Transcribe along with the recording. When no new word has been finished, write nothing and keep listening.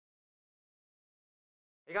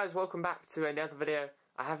Hey guys, welcome back to another video.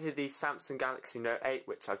 I have here the Samsung Galaxy Note 8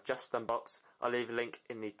 which I've just unboxed. I'll leave a link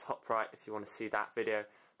in the top right if you want to see that video.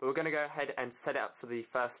 But we're going to go ahead and set it up for the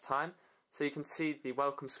first time. So you can see the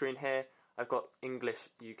welcome screen here. I've got English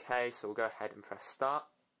UK, so we'll go ahead and press start.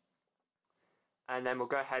 And then we'll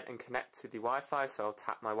go ahead and connect to the Wi-Fi, so I'll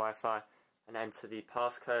tap my Wi-Fi and enter the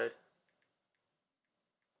passcode.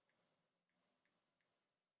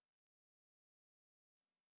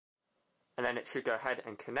 And then it should go ahead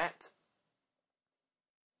and connect.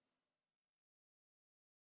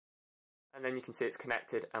 And then you can see it's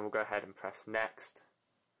connected, and we'll go ahead and press next.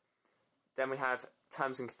 Then we have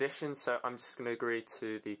terms and conditions, so I'm just going to agree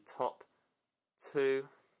to the top two.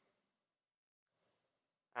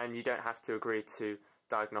 And you don't have to agree to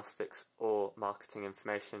diagnostics or marketing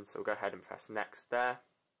information, so we'll go ahead and press next there.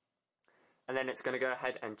 And then it's going to go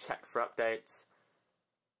ahead and check for updates.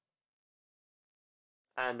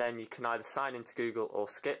 And then you can either sign into Google or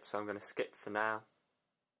skip, so I'm going to skip for now.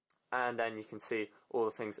 And then you can see all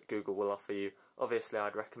the things that Google will offer you. Obviously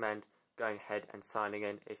I'd recommend going ahead and signing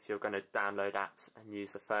in if you're going to download apps and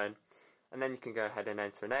use the phone. And then you can go ahead and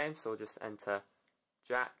enter a name, so we'll just enter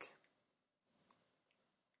Jack.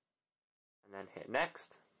 And then hit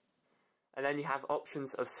next. And then you have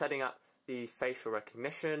options of setting up the facial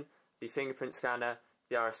recognition, the fingerprint scanner,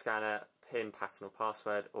 the iris scanner, PIN, pattern or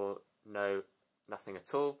password, or nothing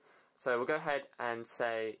at all. So we'll go ahead and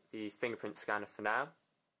say the fingerprint scanner for now.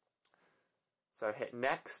 So hit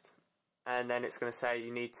next, and then it's going to say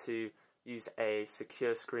you need to use a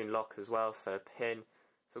secure screen lock as well, so PIN.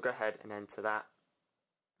 So we'll go ahead and enter that,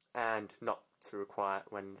 and not to require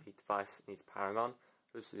when the device needs powering on.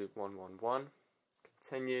 We'll just do 111,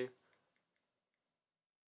 continue.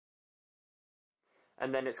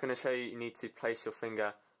 And then it's going to show you need to place your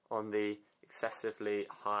finger on the excessively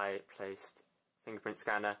high placed fingerprint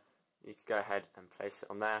scanner. You can go ahead and place it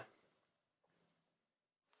on there.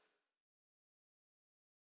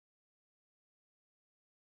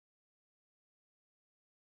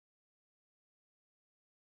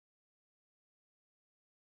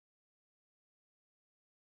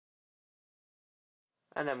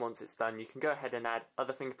 And then once it's done, you can go ahead and add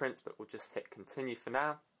other fingerprints, but we'll just hit continue for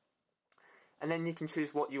now. And then you can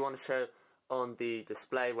choose what you want to show on the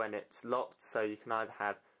display when it's locked, so you can either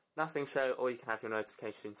have nothing show or you can have your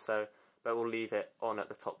notifications show, but we'll leave it on at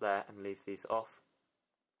the top there and leave these off.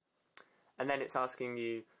 And then it's asking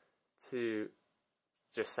you to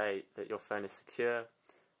just say that your phone is secure.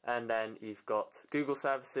 And then you've got Google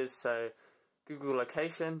services, so Google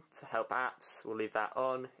location to help apps, we'll leave that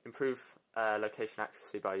on. Improve location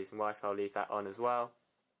accuracy by using Wi-Fi, I'll leave that on as well.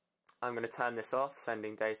 I'm going to turn this off,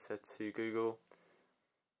 sending data to Google,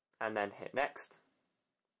 and then hit next.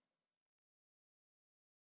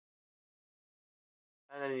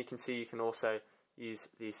 And then you can see you can also use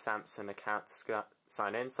the Samsung account to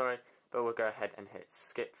sign in, but we'll go ahead and hit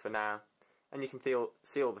skip for now. And you can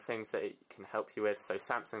see all the things that it can help you with, so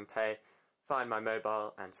Samsung Pay, Find My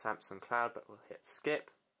Mobile and Samsung Cloud, but we'll hit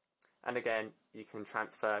skip. And again, you can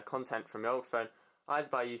transfer content from your old phone either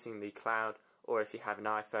by using the cloud, or if you have an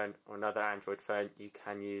iPhone or another Android phone, you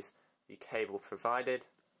can use the cable provided.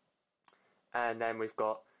 And then we've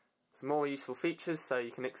got some more useful features, so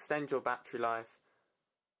you can extend your battery life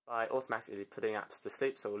by automatically putting apps to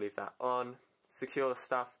sleep, so we'll leave that on. Secure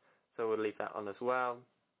stuff, so we'll leave that on as well.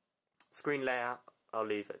 Screen layout, I'll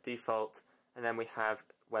leave at default. And then we have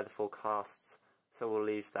weather forecasts, so we'll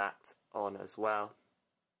leave that on as well.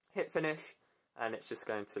 Hit finish, and it's just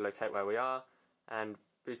going to locate where we are and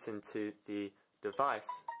boot into the device.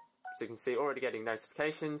 So you can see already getting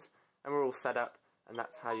notifications, and we're all set up, and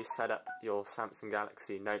that's how you set up your Samsung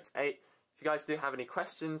Galaxy Note 8. If you guys do have any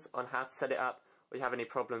questions on how to set it up, or you have any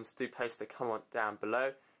problems, do post a comment down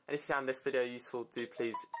below. And if you found this video useful, do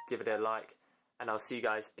please give it a like, and I'll see you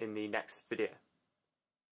guys in the next video.